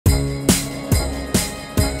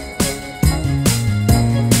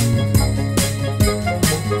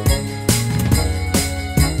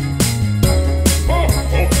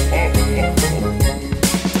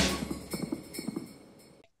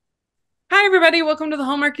everybody. Welcome to the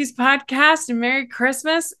Hallmarkies podcast and Merry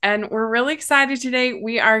Christmas. And we're really excited today.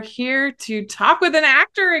 We are here to talk with an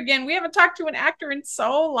actor again. We haven't talked to an actor in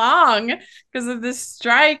so long because of this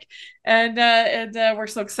strike. And we're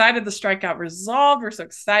so excited the strike got resolved. We're so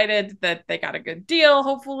excited that they got a good deal,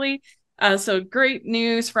 hopefully. So great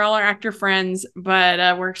news for all our actor friends.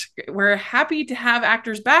 But we're happy to have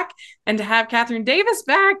actors back and to have Kathryn Davis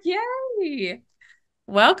back. Yay!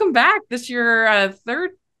 Welcome back. This is your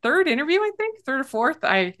third interview, I think, third or fourth.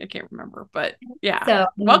 I can't remember, but yeah. So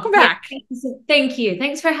Welcome back. thank you.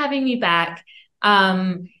 Thanks for having me back.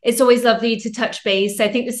 It's always lovely to touch base. I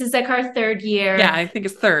think this is like our third year. Yeah, I think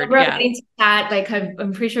it's third. We're Yeah. getting to that. Like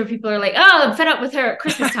I'm pretty sure people are like, oh, I'm fed up with her at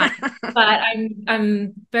Christmas time. But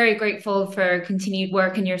I'm very grateful for continued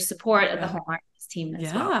work and your support at the Hallmark team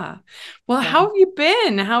as well. Well, how have you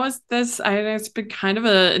been? How is this? It's been kind of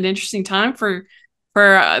an interesting time for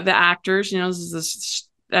the actors. You know,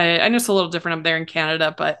 I know it's a little different up there in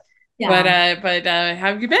Canada, but how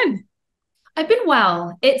have you been? I've been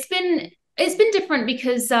well. It's been different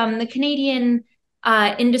because the Canadian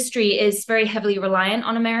industry is very heavily reliant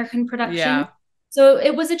on American production. Yeah. So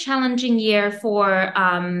it was a challenging year for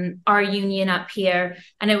our union up here,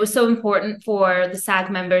 and it was so important for the SAG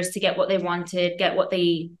members to get what they wanted, get what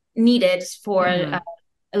they needed for a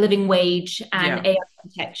living wage and AI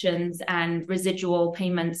protections and residual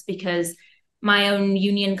payments, because my own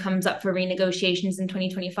union comes up for renegotiations in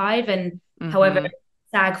 2025, and however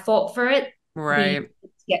SAG fought for it, right, we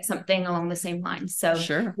get something along the same lines. So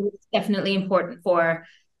sure, it's definitely important for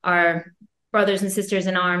our brothers and sisters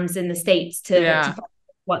in arms in the States to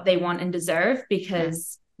what they want and deserve,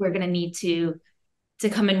 because we're going to need to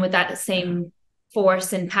come in with that same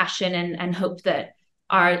force and passion and hope that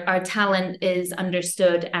our talent is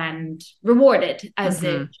understood and rewarded as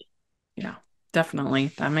it. Yeah, definitely.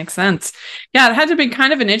 That makes sense. Yeah, it had to be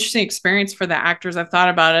kind of an interesting experience for the actors. I've thought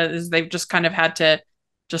about it, is they've just kind of had to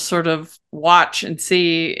just sort of watch and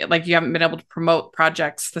see, like, you haven't been able to promote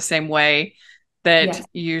projects the same way that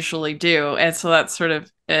you usually do. And so that's sort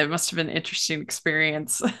of, it must have been an interesting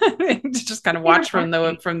experience to just kind of watch from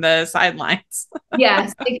the sidelines.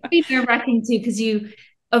 Yes, it can be nerve-wracking too, because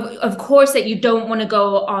of course that you don't want to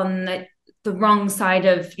go on the wrong side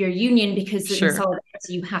of your union, because in solidarity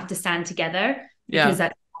you have to stand together, because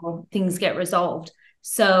that's how things get resolved.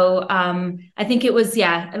 So I think it was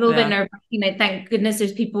a little bit nerve-wracking. Thank goodness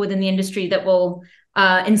there's people within the industry that will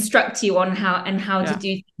instruct you on how to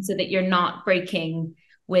do things so that you're not breaking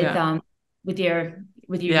with your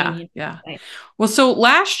union. Well, so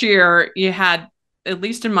last year you had, at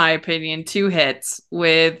least in my opinion, two hits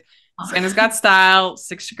with Santa's Got Style,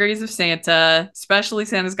 6 Degrees of Santa, especially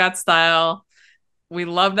Santa's Got Style. We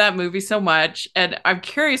love that movie so much. And I'm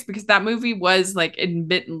curious because that movie was like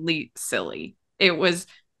admittedly silly. It was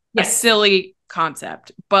a silly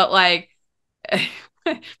concept, but like,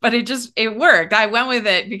 but it worked. I went with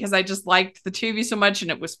it because I just liked the two of you so much, and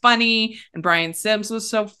it was funny, and Brian Sims was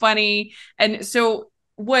so funny. And so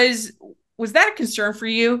was that a concern for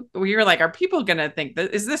you? Where you were like, are people going to think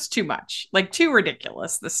that, is this too much? Like, too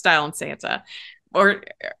ridiculous, the style in Santa? Or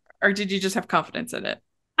did you just have confidence in it?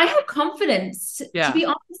 I had confidence. To be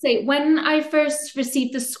honest, when I first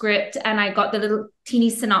received the script and I got the little teeny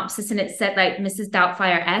synopsis and it said like Mrs.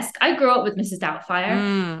 Doubtfire-esque, I grew up with Mrs.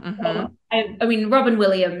 Doubtfire. So, I mean, Robin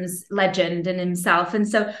Williams, legend in himself. And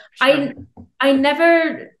so I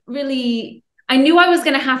never really, I knew I was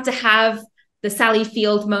going to have the Sally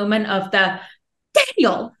Field moment of the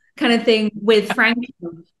Daniel kind of thing with Franco.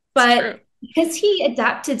 But because he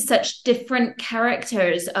adapted such different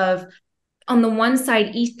characters of, on the one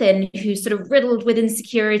side, Ethan, who's sort of riddled with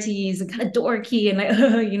insecurities and kind of dorky and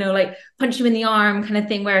like, like punch him in the arm kind of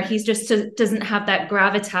thing, where he's just doesn't have that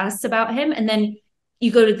gravitas about him. And then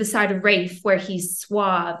you go to the side of Rafe, where he's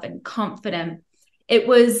suave and confident. It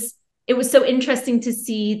was so interesting to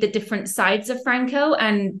see the different sides of Franco.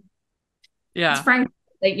 And it's Franco,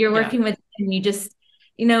 like, you're working with him, you just,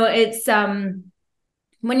 it's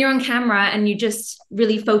when you're on camera and you just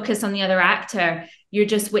really focus on the other actor, you're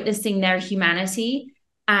just witnessing their humanity,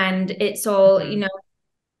 and it's all,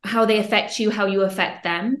 how they affect you, how you affect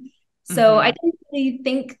them. So I didn't really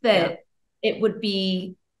think that it would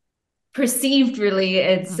be perceived really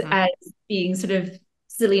as being sort of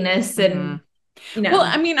silliness and, Well,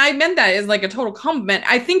 I mean, I meant that as like a total compliment.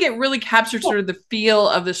 I think it really captured sort of the feel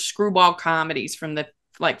of the screwball comedies from the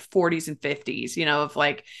like 40s and 50s, of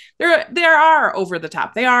like, there are over the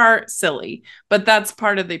top, they are silly, but that's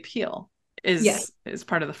part of the appeal. Is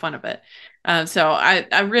part of the fun of it. So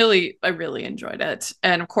I really enjoyed it.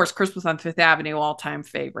 And of course, Christmas on Fifth Avenue, all-time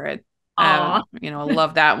favorite. I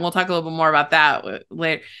love that. And we'll talk a little bit more about that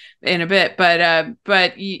later in a bit.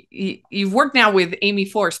 But you've worked now with Amy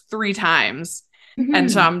Force 3 times. Mm-hmm.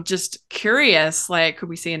 And so I'm just curious, like, could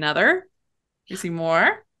we see another? You see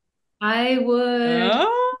more? I would.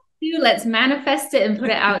 Let's manifest it and put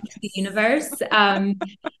it out to the universe. I'm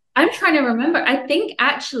trying to remember. I think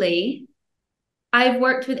actually I've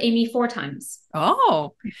worked with Amy 4 times.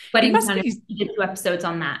 Oh, Wedding Planner. We did 2 episodes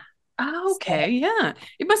on that. Oh, okay, so, yeah.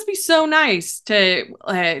 It must be so nice to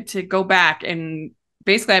go back and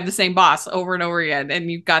basically have the same boss over and over again,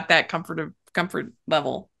 and you've got that comfort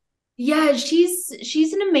level. Yeah,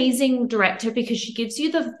 she's an amazing director because she gives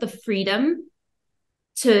you the freedom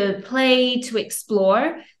to play, to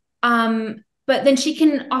explore. But then she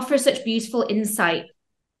can offer such beautiful insight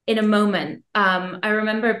in a moment. I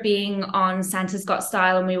remember being on Santa's Got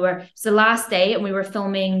Style, and it's the last day, and we were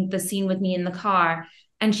filming the scene with me in the car,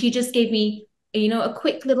 and she just gave me, a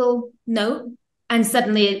quick little note, and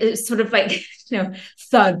suddenly it was sort of like,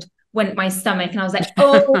 thud went my stomach, and I was like,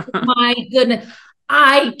 oh my goodness,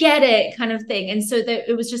 I get it, kind of thing. And so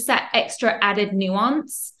it was just that extra added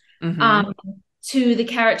nuance to the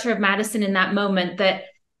character of Madison in that moment, that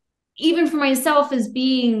even for myself, as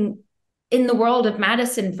being in the world of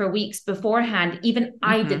Madison for weeks beforehand, even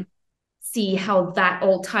I didn't see how that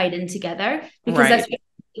all tied in together, because that's what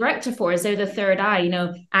the director for, is they're the third eye.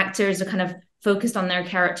 Actors are kind of focused on their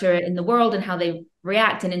character in the world and how they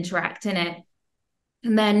react and interact in it.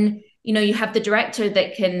 And then, you have the director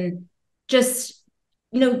that can just,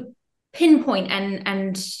 pinpoint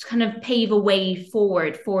and kind of pave a way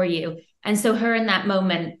forward for you. And so her in that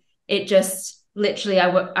moment, it just literally,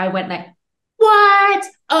 I went like, what?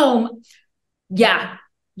 Oh, yeah,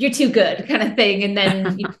 you're too good, kind of thing. And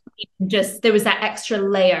then there was that extra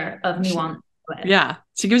layer of nuance. Yeah,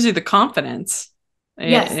 she gives you the confidence.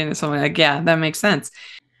 Yes. And so like, yeah, that makes sense.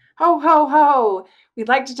 Ho, ho, ho. We'd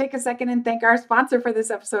like to take a second and thank our sponsor for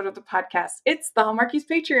this episode of the podcast. It's the Hallmarkies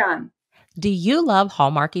Patreon. Do you love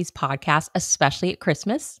Hallmarkies podcast, especially at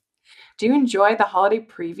Christmas? Do you enjoy the holiday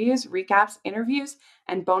previews, recaps, interviews,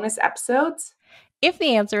 and bonus episodes? If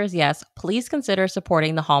the answer is yes, please consider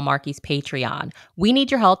supporting the Hallmarkies Patreon. We need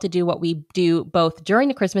your help to do what we do both during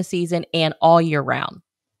the Christmas season and all year round.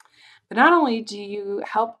 But not only do you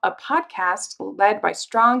help a podcast led by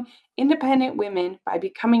strong, independent women by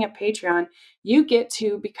becoming a Patreon, you get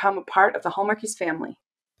to become a part of the Hallmarkies family.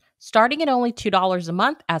 Starting at only $2 a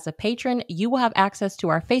month as a patron, you will have access to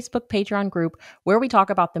our Facebook Patreon group where we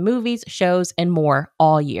talk about the movies, shows, and more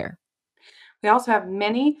all year. We also have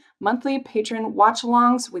many monthly patron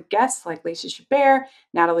watch-alongs with guests like Lacey Chabert,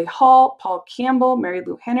 Natalie Hall, Paul Campbell, Mary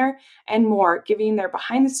Lou Henner, and more, giving their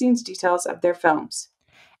behind-the-scenes details of their films.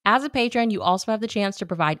 As a patron, you also have the chance to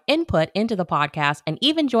provide input into the podcast and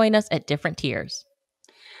even join us at different tiers.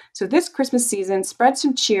 So this Christmas season, spread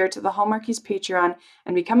some cheer to the Hallmarkies Patreon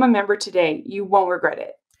and become a member today. You won't regret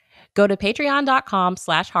it. Go to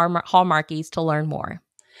patreon.com/Hallmarkies to learn more.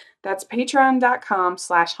 That's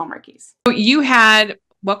patreon.com/Hallmarkies. So you had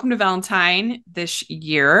Welcome to Valentine this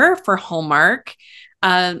year for Hallmark.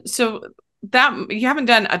 So that you haven't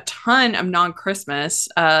done a ton of non-Christmas.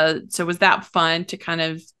 So was that fun to kind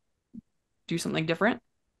of do something different?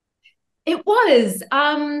 It was.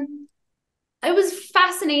 It was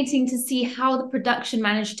fascinating to see how the production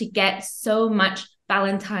managed to get so much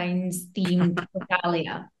Valentine's themed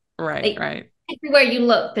regalia. Right, right. Everywhere you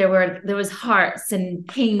look, there was hearts and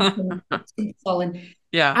pink and tinsel, and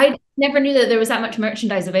yeah, I never knew that there was that much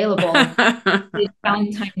merchandise available. Well,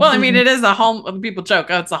 I mean, it is people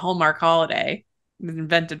joke, oh, it's a Hallmark holiday. It was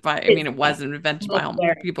invented by, it wasn't invented by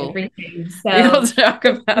Hallmark. People joke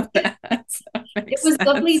about that. So it was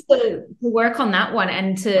lovely to work on that one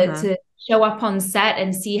and to show up on set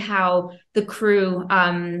and see how the crew,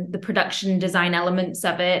 the production design elements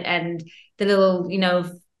of it, and the little,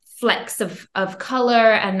 flecks of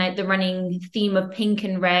color, and like the running theme of pink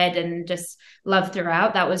and red and just love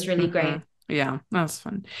throughout. That was really great. Yeah, that was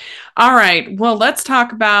fun. All right. Well, let's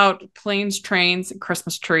talk about planes, trains, and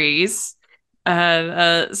Christmas trees.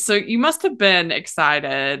 So you must have been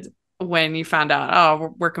excited when you found out, oh, we're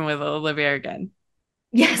working with Olivia again.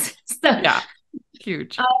 Yes. Yeah.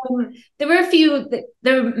 Huge. There were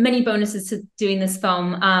many bonuses to doing this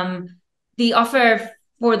film. The offer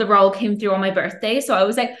for the role came through on my birthday. So I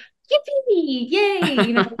was like, yippee,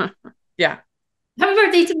 yay, Yeah. Happy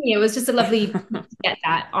birthday to me. It was just a lovely to get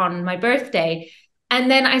that on my birthday. And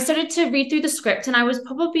then I started to read through the script, and I was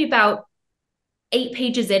probably about 8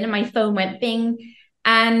 pages in, and my phone went bing,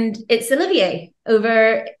 and it's Olivier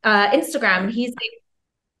over Instagram. And he's like,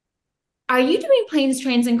 are you doing planes,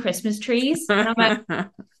 trains, and Christmas trees? And I'm like,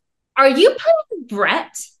 are you playing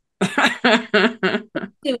Brett?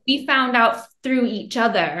 We found out through each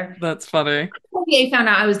other. That's funny. Olivier found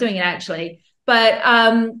out I was doing it actually. But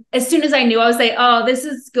as soon as I knew, I was like, oh, this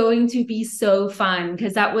is going to be so fun,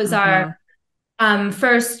 because that was our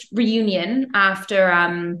first reunion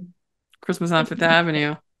after Christmas on Fifth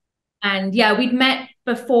Avenue. And yeah, we'd met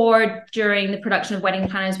before during the production of Wedding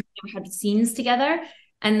Planners. We never had scenes together.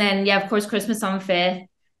 And then, yeah, of course, Christmas on Fifth.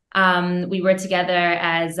 We were together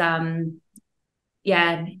as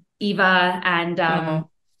Eva and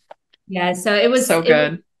yeah, so it was so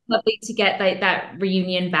good. It was lovely to get like that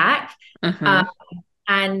reunion back.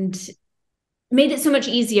 And made it so much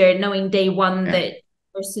easier knowing day one that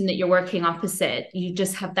person that you're working opposite, you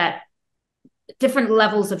just have that different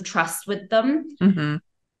levels of trust with them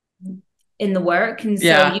in the work. And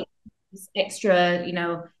so you extra, you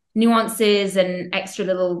know, nuances and extra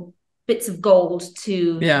little bits of gold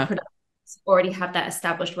to already have that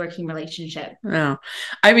established working relationship. Yeah.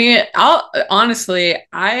 I mean,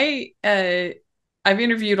 I've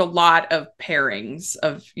interviewed a lot of pairings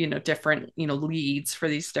of, you know, different, you know, leads for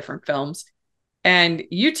these different films. And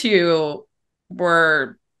you two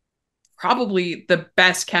were probably the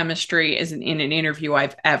best chemistry in an interview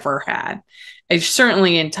I've ever had. It's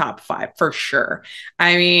certainly in top 5 for sure.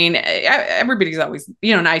 I mean, everybody's always,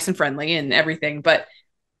 you know, nice and friendly and everything, but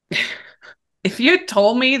if you had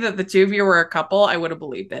told me that the two of you were a couple, I would have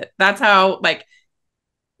believed it. That's how, like,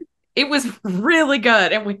 it was really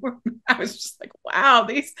good. And I was just like, wow,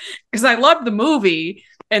 because I loved the movie.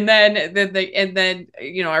 And then,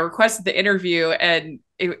 you know, I requested the interview, and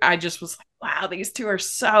I just was like, wow, these two are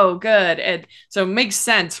so good. And so it makes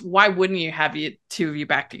sense. Why wouldn't you have two of you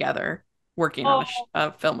back together working on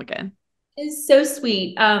a film again? It's so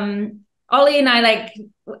sweet. Ollie and I,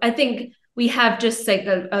 I think we have just like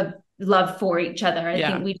a love for each other. I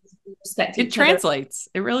think we respect each other. It translates.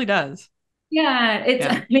 It really does. Yeah,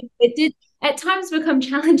 I mean, it did at times become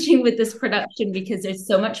challenging with this production because there's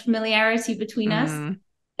so much familiarity between us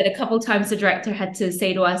that a couple times the director had to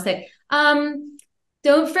say to us, like,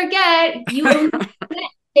 don't forget you only met the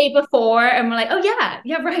day before, and we're like, oh yeah,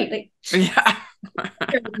 right, like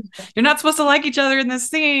you're not supposed to like each other in this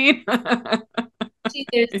scene.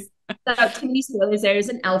 There's too many spoilers. There's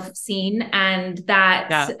an elf scene, and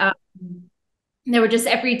that there were just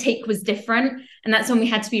every take was different, and that's when we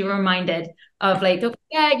had to be reminded of like, don't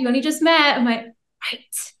forget, you only just met. I'm like,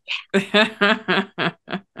 right,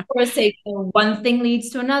 or say one thing leads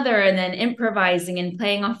to another, and then improvising and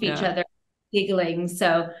playing off each other, giggling.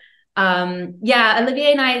 So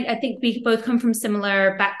Olivier and I think we both come from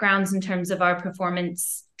similar backgrounds in terms of our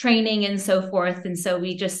performance training and so forth, and so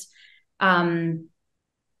we just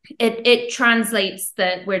it translates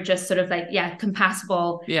that we're just sort of like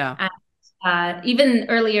compatible. And even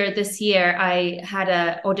earlier this year, I had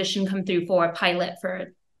an audition come through for a pilot for a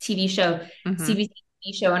TV show, CBC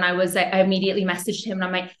TV show, and I immediately messaged him, and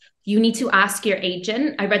I'm like, you need to ask your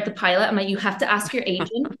agent. I read the pilot. I'm like, you have to ask your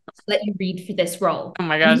agent to let you read for this role. Oh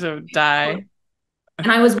my gosh, I would die.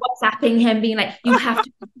 And I was WhatsApping him being like, you have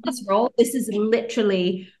to read for this role. This is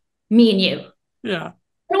literally me and you. Yeah.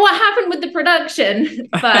 I don't know what happened with the production,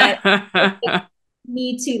 but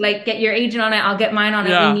need to like get your agent on it. I'll get mine on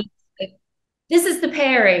it. We need this is the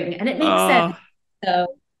pairing, and it makes sense. So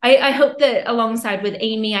I hope that alongside with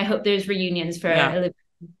Amy, I hope there's reunions for Olivia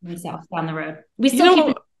and myself down the road. We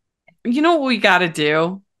still you know what we got to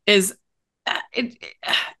do is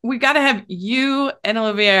we got to have you and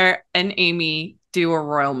Olivia and Amy do a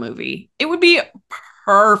royal movie. It would be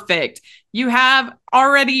perfect. You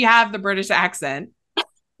already have the British accent,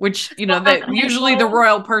 which, you know, that usually the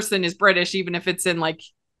royal person is British, even if it's in like,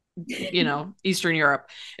 you know, Eastern Europe.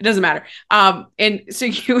 It doesn't matter. And so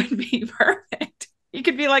you would be perfect. You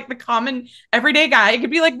could be like the common everyday guy. It could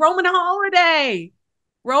be like Roman Holiday,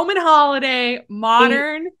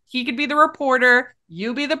 modern. He could be the reporter.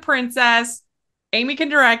 You be the princess. Amy can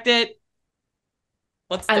direct it.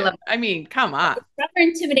 I mean, come on. It's rather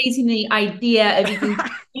intimidating, the idea of even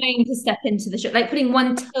trying to step into the show, like putting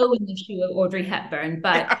one toe in the shoe of Audrey Hepburn.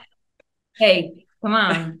 But hey, come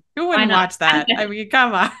on. Who wouldn't watch that? I mean,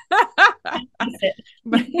 come on.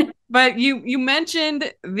 but you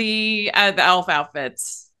mentioned the elf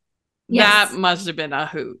outfits. Yes. That must have been a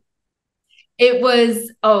hoot. It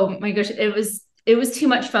was, oh my gosh, it was too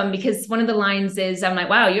much fun, because one of the lines is, I'm like,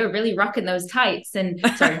 wow, you're really rocking those tights. And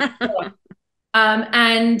sorry.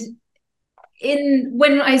 And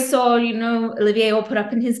when I saw, you know, Olivier all put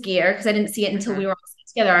up in his gear, because I didn't see it until we were all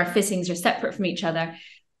together, our fittings are separate from each other.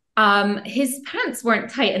 His pants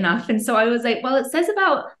weren't tight enough. And so I was like, well, it says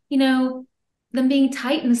about, you know, them being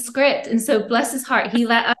tight in the script. And so bless his heart, he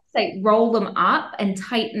let us like roll them up and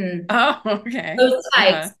tighten those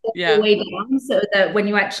tights all the way down so that when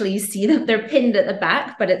you actually see them, they're pinned at the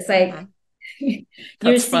back, but it's like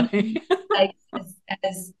you're seeing like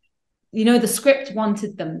as you know, the script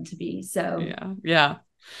wanted them to be. So yeah.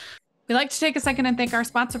 We'd like to take a second and thank our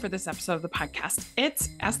sponsor for this episode of the podcast. It's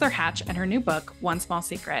Esther Hatch and her new book, One Small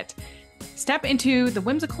Secret. Step into the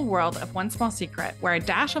whimsical world of One Small Secret, where a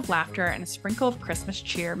dash of laughter and a sprinkle of Christmas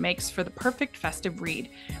cheer makes for the perfect festive read.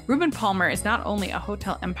 Reuben Palmer is not only a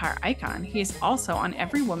Hotel Empire icon, he is also on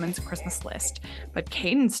every woman's Christmas list. But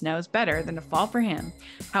Cadence knows better than to fall for him.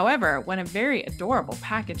 However, when a very adorable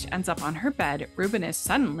package ends up on her bed, Reuben is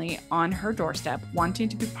suddenly on her doorstep, wanting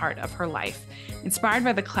to be part of her life. Inspired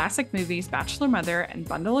by the classic movies Bachelor Mother and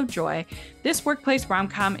Bundle of Joy, this workplace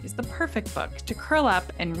rom-com is the perfect book to curl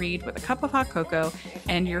up and read with a cup of hot cocoa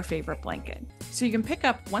and your favorite blanket. So you can pick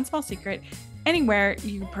up One Small Secret anywhere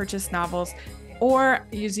you purchase novels or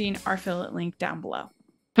using our affiliate link down below.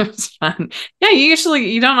 It's fun. Yeah,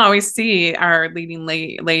 you don't always see our leading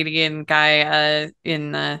lady and guy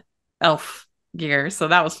in elf gear, so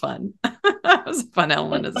that was fun. That was a fun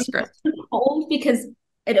element of the script. Cold because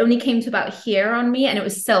it only came to about here on me and it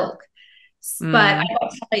was silk. But I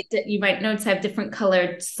got you might notice I have different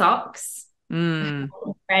colored socks.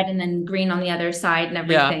 Red and then green on the other side and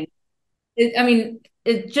everything.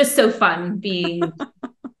 It's just so fun being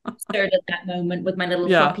stirred at that moment with my little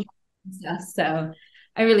floppy and stuff. So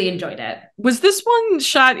I really enjoyed it. Was this one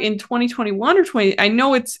shot in 2021 or 20? I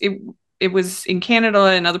know it was in Canada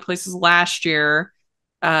and other places last year.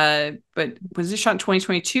 But was it shot in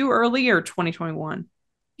 2022 early or 2021?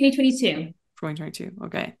 2022. 2022.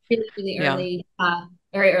 Okay. Really, really early.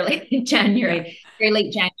 Very early January. Very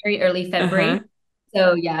late January, early February.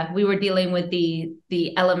 So yeah, we were dealing with the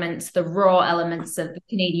elements, the raw elements of the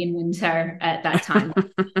Canadian winter at that time.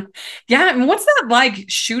 Yeah, and what's that like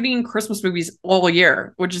shooting Christmas movies all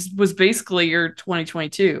year, which was basically your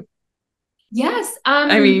 2022? Yes.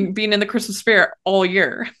 I mean, being in the Christmas spirit all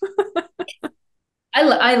year.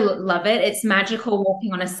 I love it. It's magical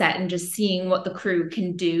walking on a set and just seeing what the crew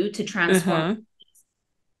can do to transform.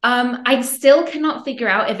 I still cannot figure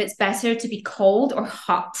out if it's better to be cold or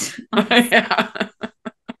hot.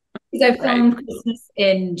 Because I filmed Christmas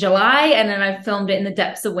in July and then I filmed it in the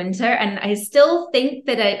depths of winter. And I still think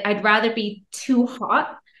that I'd rather be too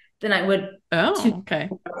hot than I would too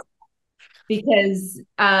cold. Because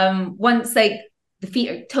once like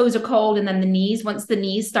the toes are cold and then the knees, once the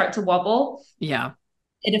knees start to wobble,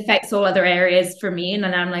 it affects all other areas for me. And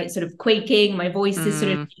then I'm like sort of quaking, my voice is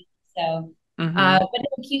sort of so but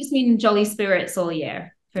it keeps me in jolly spirits all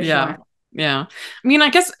year for sure. Yeah. I mean,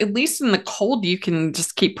 I guess at least in the cold, you can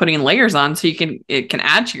just keep putting layers on so it can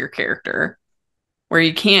add to your character where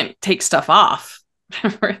you can't take stuff off.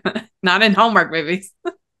 Not in Hallmark movies.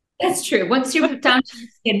 That's true. Once you're down to your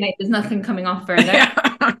skin, like, there's nothing coming off further.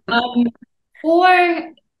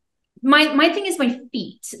 Or my thing is my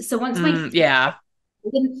feet. So once my feet,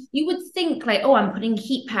 then you would think like, oh, I'm putting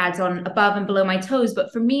heat pads on above and below my toes.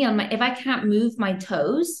 But for me, if I can't move my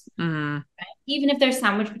toes, right, even if they're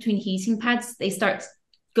sandwiched between heating pads, they start to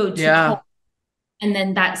go too cold. And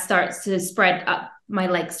then that starts to spread up my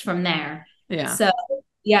legs from there. So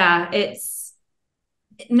it's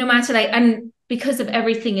no matter like, and because of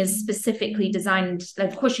everything is specifically designed, like,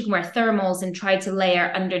 of course you can wear thermals and try to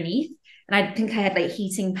layer underneath. And I think I had like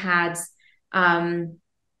heating pads. I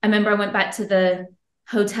remember I went back to the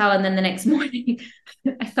hotel and then the next morning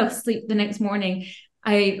I fell asleep. The next morning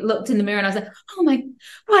I looked in the mirror and I was like, oh my,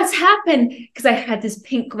 what's happened? Because I had this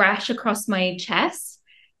pink rash across my chest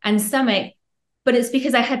and stomach, but it's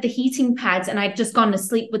because I had the heating pads and I'd just gone to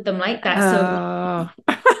sleep with them like that.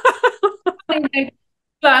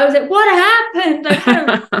 But I was like, what happened? I had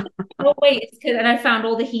a oh wait, it's good. And I found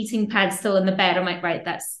all the heating pads still in the bed. I'm like, right,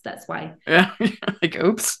 that's why. Like,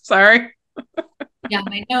 oops, sorry.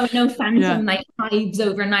 Like no phantom like hives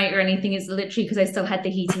overnight or anything. It's literally because I still had the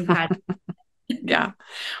heating pad.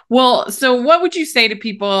 Well, so what would you say to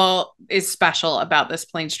people is special about this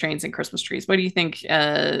Planes, Trains, and Christmas Trees? What do you think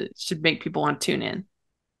should make people want to tune in?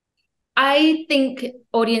 I think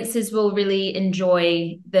audiences will really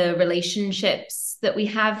enjoy the relationships that we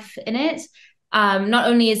have in it. Not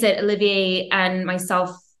only is it Olivier and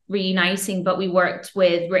myself reuniting, but we worked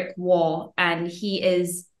with Rick Waugh, and he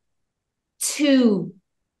is too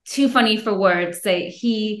funny for words. Like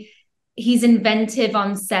he's inventive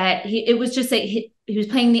on set. It was just like he was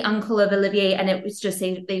playing the uncle of Olivier, and it was just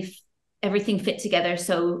everything fit together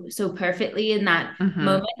so perfectly in that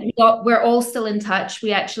moment. We're all still in touch.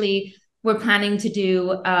 We actually we're planning to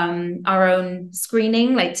do our own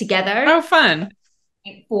screening like together. Oh, fun.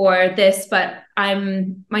 For this, but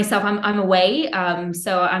I'm away.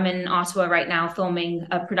 So I'm in Ottawa right now filming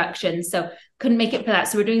a production. So couldn't make it for that.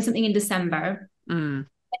 So we're doing something in December. I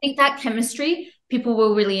think that chemistry, people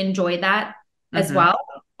will really enjoy that as well.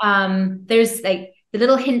 There's like the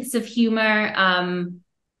little hints of humor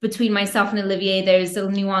between myself and Olivier. There's little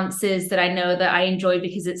nuances that I know that I enjoy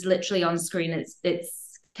because it's literally on screen.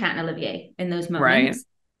 It's Kat and Olivier in those moments. Right.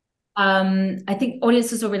 I think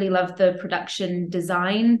audiences will really love the production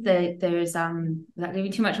design. There's without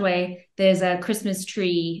giving too much away, there's a Christmas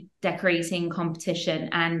tree decorating competition,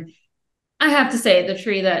 and I have to say the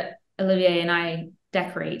tree that Olivier and I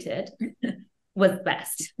decorated was the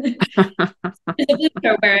best. Where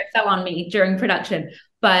it fell on me during production,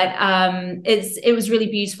 but it was really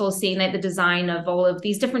beautiful seeing like the design of all of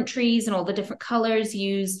these different trees and all the different colors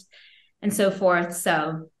used and so forth.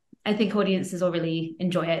 So I think audiences will really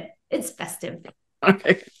enjoy it. It's festive.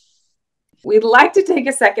 Okay. We'd like to take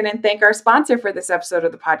a second and thank our sponsor for this episode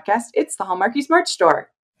of the podcast. It's the Hallmarkies merch store.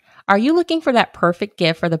 Are you looking for that perfect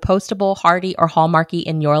gift for the postable, Hardy, or Hallmarky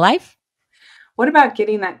in your life? What about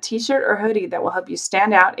getting that t-shirt or hoodie that will help you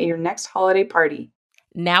stand out at your next holiday party?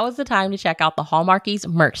 Now is the time to check out the Hallmarkies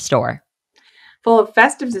merch store. Full of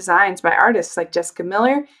festive designs by artists like Jessica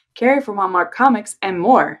Miller, Carrie from Hallmark Comics, and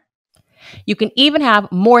more. You can even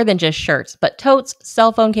have more than just shirts, but totes,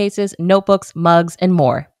 cell phone cases, notebooks, mugs, and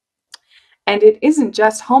more. And it isn't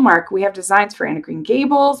just Hallmark. We have designs for Anne of Green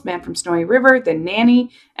Gables, Man from Snowy River, The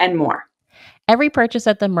Nanny, and more. Every purchase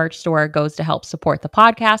at the merch store goes to help support the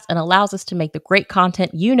podcast and allows us to make the great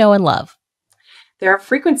content you know and love. There are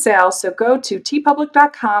frequent sales, so go to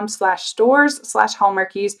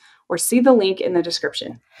tpublic.com/stores/Hallmarkies or see the link in the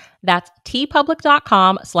description. That's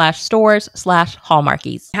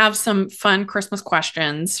tpublic.com/stores/Hallmarkies. I have some fun Christmas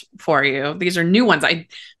questions for you. These are new ones. I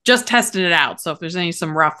just tested it out. So if there's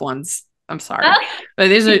some rough ones, I'm sorry. But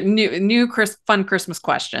these are new fun Christmas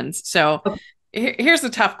questions. So here's the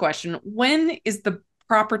tough question. When is the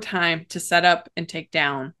proper time to set up and take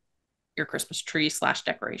down your Christmas tree /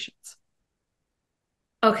 decorations?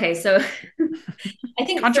 Okay, so I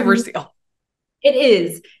think controversial. It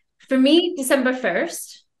is. For me, December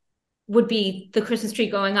 1st would be the Christmas tree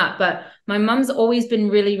going up, but my mum's always been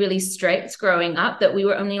really, really strict growing up that we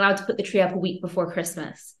were only allowed to put the tree up a week before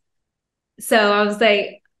Christmas. So I was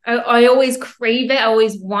like, I always crave it. I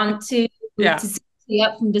always want to see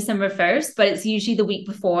up from December 1st, but it's usually the week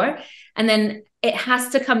before. And then it has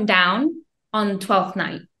to come down on 12th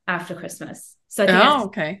night after Christmas. So I think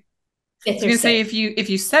okay. I was going to say, if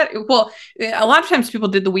you set, well, a lot of times people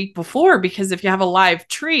did the week before, because if you have a live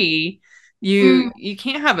tree, you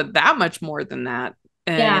can't have it that much more than that.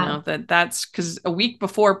 You know, that's because a week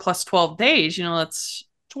before plus 12 days, you know, that's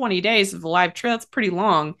 20 days of the live tree. That's pretty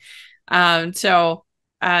long. So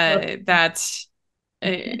that's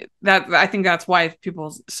I think that's why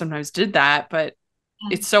people sometimes did that, but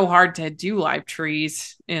it's so hard to do live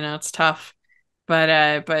trees. You know, it's tough. But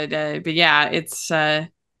yeah,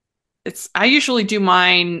 I usually do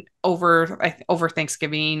mine over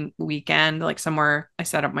Thanksgiving weekend, like somewhere I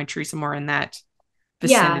set up my tree somewhere in that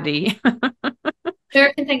vicinity. Yeah.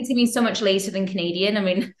 American Thanksgiving is so much later than Canadian. I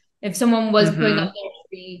mean, if someone was putting up their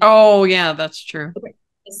tree, oh yeah, that's true.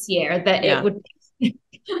 This year, that it would.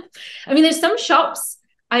 I mean, there's some shops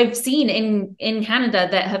I've seen in Canada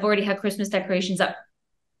that have already had Christmas decorations up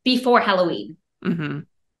before Halloween.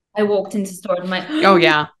 I walked into stores and I'm like, oh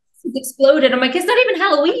yeah. It's exploded. I'm like, it's not even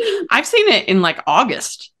Halloween. I've seen it in like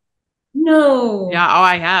August. No. Yeah. Oh,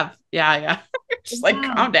 I have. Yeah. Just like,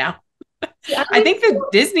 calm down. Yeah, I think that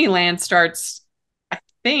Disneyland starts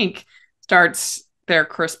their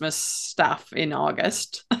Christmas stuff in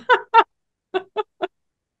August. I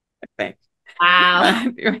think. Wow.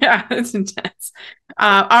 Yeah, it's intense.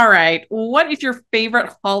 All right. What is your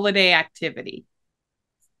favorite holiday activity?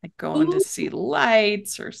 Like going to see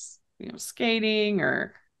lights or, skating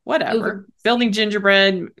or whatever. Building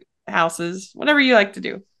gingerbread houses, whatever you like to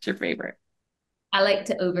do. What's your favorite? I like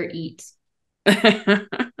to overeat. But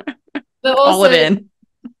also, all it in.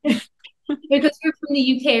 Because we're from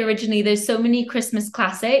the UK originally, there's so many Christmas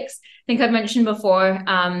classics. I think I've mentioned before,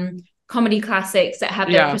 comedy classics that have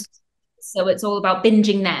their Christmas. So it's all about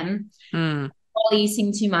binging them. While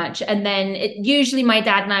eating too much. And then usually my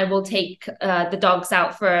dad and I will take the dogs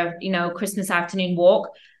out for, Christmas afternoon walk,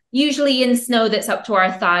 usually in snow that's up to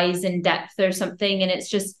our thighs in depth or something. And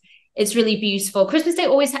it's really beautiful. Christmas Day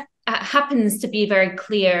always happens to be very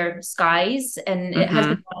clear skies, and it has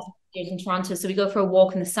been in Toronto. So we go for a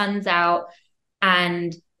walk and the sun's out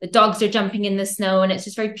and the dogs are jumping in the snow and it's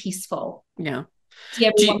just very peaceful. Yeah.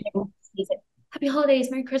 Yeah. It's like, Happy holidays,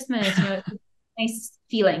 Merry Christmas. You know, it's a nice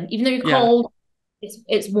feeling. Even though you're Yeah. cold,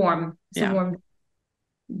 it's warm. It's a Yeah. warm.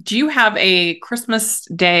 Do you have a Christmas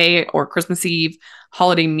Day or Christmas Eve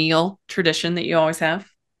holiday meal tradition that you always have?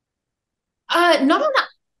 Not on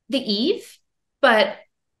the eve, but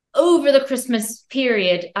over the Christmas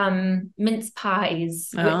period, mince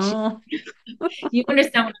pies, which Oh. you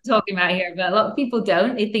understand what I'm talking about here, but a lot of people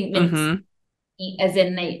don't. They think mince as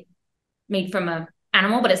in they made from a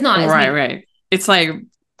animal, but it's not. It's Right. It's like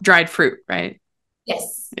dried fruit, right?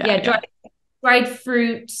 Yes. Yeah, dried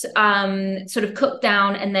fruit, sort of cooked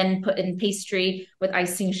down and then put in pastry with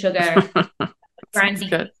icing sugar, brandy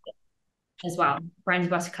as well, brandy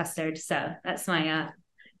butter custard. So that's my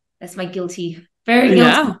guilty, very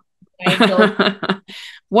guilty.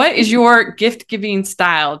 What is your gift giving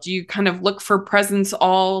style? Do you kind of look for presents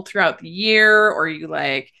all throughout the year, or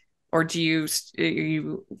do you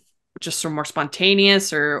just sort of more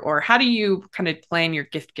spontaneous, or how do you kind of plan your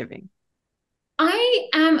gift giving? I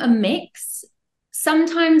am a mix.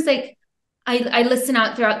 Sometimes like I listen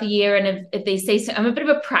out throughout the year, and if they say so, I'm a bit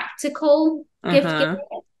of a practical gift giver,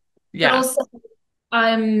 but also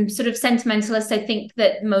I'm sort of sentimentalist. I think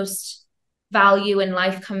that most value in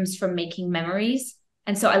life comes from making memories,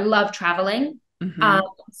 and so I love traveling.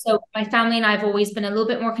 So my family and I have always been a little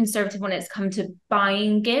bit more conservative when it's come to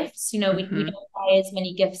buying gifts. You know, we don't buy as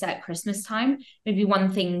many gifts at Christmas time, maybe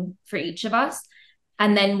one thing for each of us,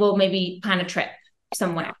 and then we'll maybe plan a trip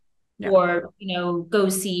somewhere, or you know, go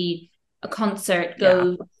see a concert,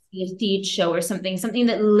 go see a stage show or something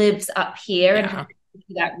that lives up here and has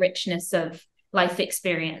that richness of life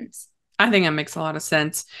experience. I think that makes a lot of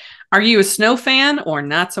sense. Are you a snow fan or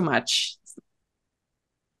not so much?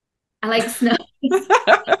 I like snow.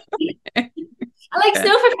 I like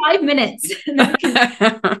snow for 5 minutes.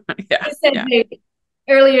 I said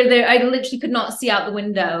earlier that I literally could not see out the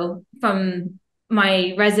window from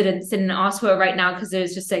my residence in Oslo right now because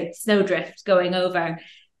there's just like snowdrift going over.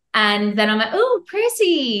 And then I'm like, oh,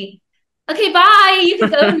 pretty. Okay, bye. You can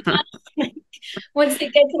go now. Once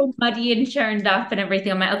it gets all muddy and churned up and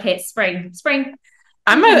everything, I'm like, okay, it's spring.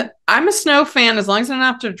 I'm a snow fan as long as I don't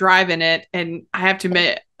have to drive in it. And I have to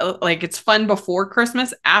admit, like, it's fun before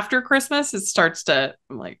Christmas. After Christmas, it starts to,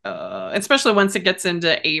 I'm like, especially once it gets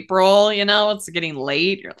into April, you know, it's getting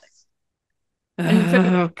late. You're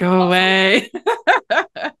like, go away.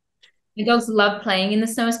 My dogs love playing in the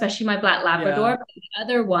snow, especially my black Labrador. Yeah. But the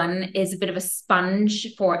other one is a bit of a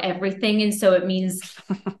sponge for everything. And so it means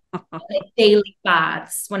like daily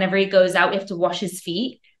baths. Whenever he goes out, we have to wash his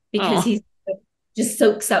feet because he just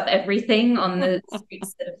soaks up everything on the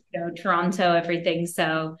streets of, you know, Toronto, everything.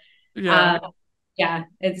 So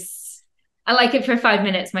it's, I like it for 5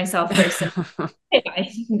 minutes myself personally. Okay, bye,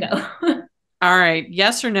 you can go. All right.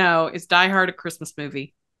 Yes or no, is Die Hard a Christmas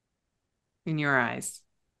movie in your eyes?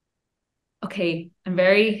 Okay, I'm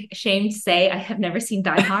very ashamed to say I have never seen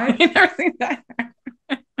Die Hard. I've never seen Die Hard.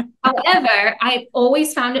 However, I've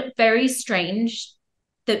always found it very strange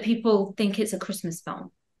that people think it's a Christmas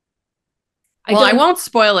film. I won't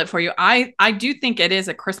spoil it for you. I do think it is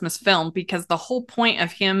a Christmas film because the whole point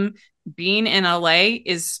of him being in LA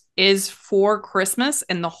is for Christmas,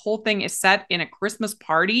 and the whole thing is set in a Christmas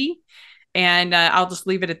party. And I'll just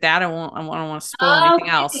leave it at that. I don't want to spoil anything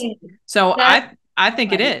else. So I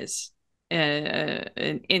think it is.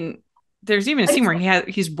 In there's even a scene where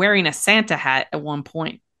he's wearing a Santa hat at one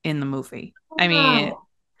point in the movie. I mean,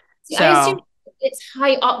 I assume it's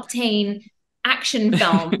high octane action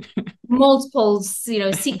film, multiples, you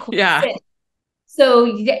know, sequels. Yeah. So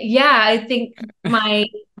yeah, I think my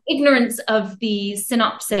ignorance of the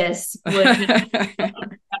synopsis would.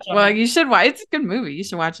 Well, you should watch. It's a good movie. You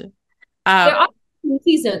should watch it. There are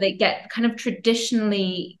movies though that get kind of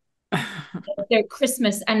traditionally their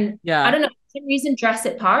Christmas, and I don't know, for some reason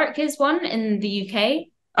Jurassic Park is one in the UK.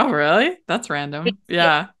 Oh, really? That's random.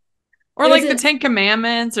 Yeah. Or like the 10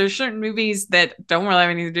 Commandments, or certain movies that don't really have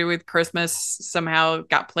anything to do with Christmas somehow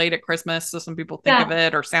got played at Christmas. So some people think of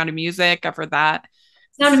it, or Sound of Music. I've heard that.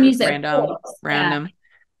 Sound of Music. Random.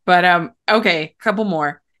 But okay, couple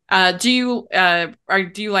more. Do you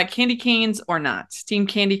like candy canes or not? Team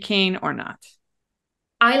candy cane or not?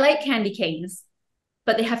 I like candy canes,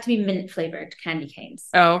 but they have to be mint flavored candy canes.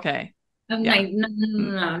 Oh, okay. I'm like, no,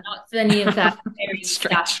 not any of that very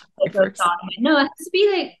stuff that goes on. No, it has to be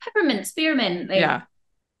like peppermint, spearmint, like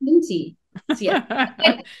minty. So,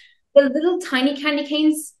 like, the little tiny candy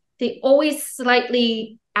canes, they always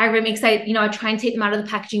slightly aggravate me because I try and take them out of the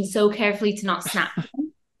packaging so carefully to not snap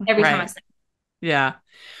them every time I snap them. Yeah.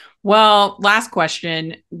 Well, last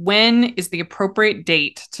question. When is the appropriate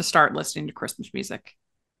date to start listening to Christmas music?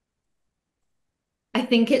 I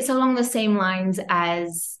think it's along the same lines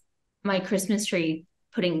as my Christmas tree,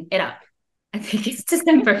 putting it up. I think it's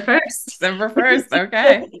December 1st. December 1st.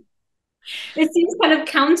 Okay. It seems kind of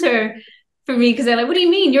counter for me because they're like, what do you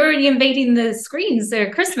mean? You're already invading the screens.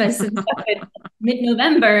 They're Christmas and stuff in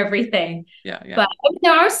mid-November, everything. Yeah. But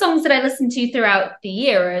there are songs that I listen to throughout the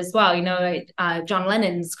year as well. You know, John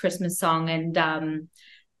Lennon's Christmas song and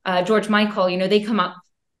George Michael, you know, they come up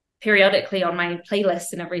periodically on my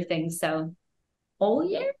playlist and everything. So all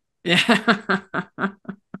year. Yeah.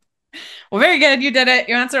 Well, very good. You did it.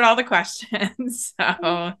 You answered all the questions.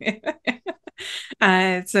 So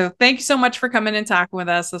thank you so much for coming and talking with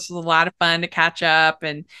us. This was a lot of fun to catch up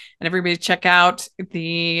and everybody check out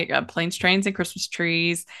the Planes, Trains, and Christmas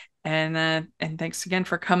Trees. And thanks again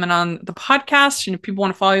for coming on the podcast. And if people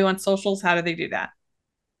want to follow you on socials, how do they do that?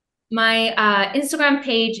 My Instagram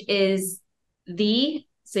page is THE_Kathryn,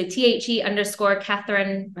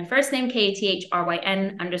 my first name,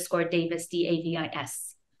 KATHRYN _Davis, DAVIS.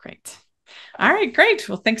 Great. All right, great.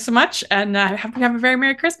 Well, thanks so much. And have a very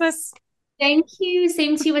Merry Christmas. Thank you.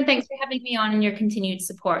 Same to you. And thanks for having me on and your continued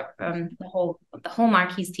support from the whole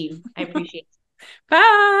Marquise team. I appreciate it.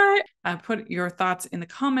 Bye. Put your thoughts in the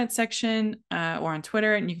comment section or on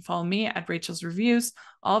Twitter, and you can follow me at Rachel's Reviews,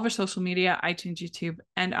 all of our social media, iTunes, YouTube,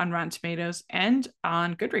 and on Rotten Tomatoes and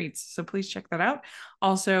on Goodreads. So please check that out.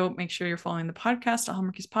 Also, make sure you're following the podcast,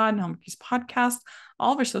 Hallmarkies Pod and Hallmarkies Podcast,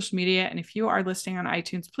 all of our social media. And if you are listening on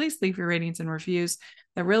iTunes, please leave your ratings and reviews.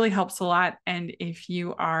 That really helps a lot. And if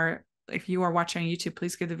you are watching on YouTube,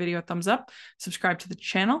 please give the video a thumbs up, subscribe to the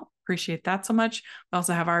channel. Appreciate that so much. We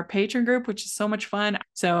also have our Patreon group, which is so much fun.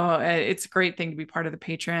 So it's a great thing to be part of the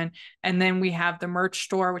Patreon. And then we have the merch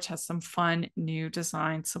store, which has some fun new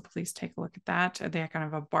designs. So please take a look at that. They kind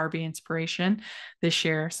of a Barbie inspiration this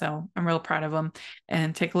year. So I'm real proud of them.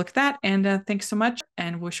 And take a look at that. And thanks so much.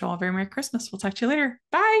 And wish you all a very Merry Christmas. We'll talk to you later.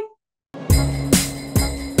 Bye.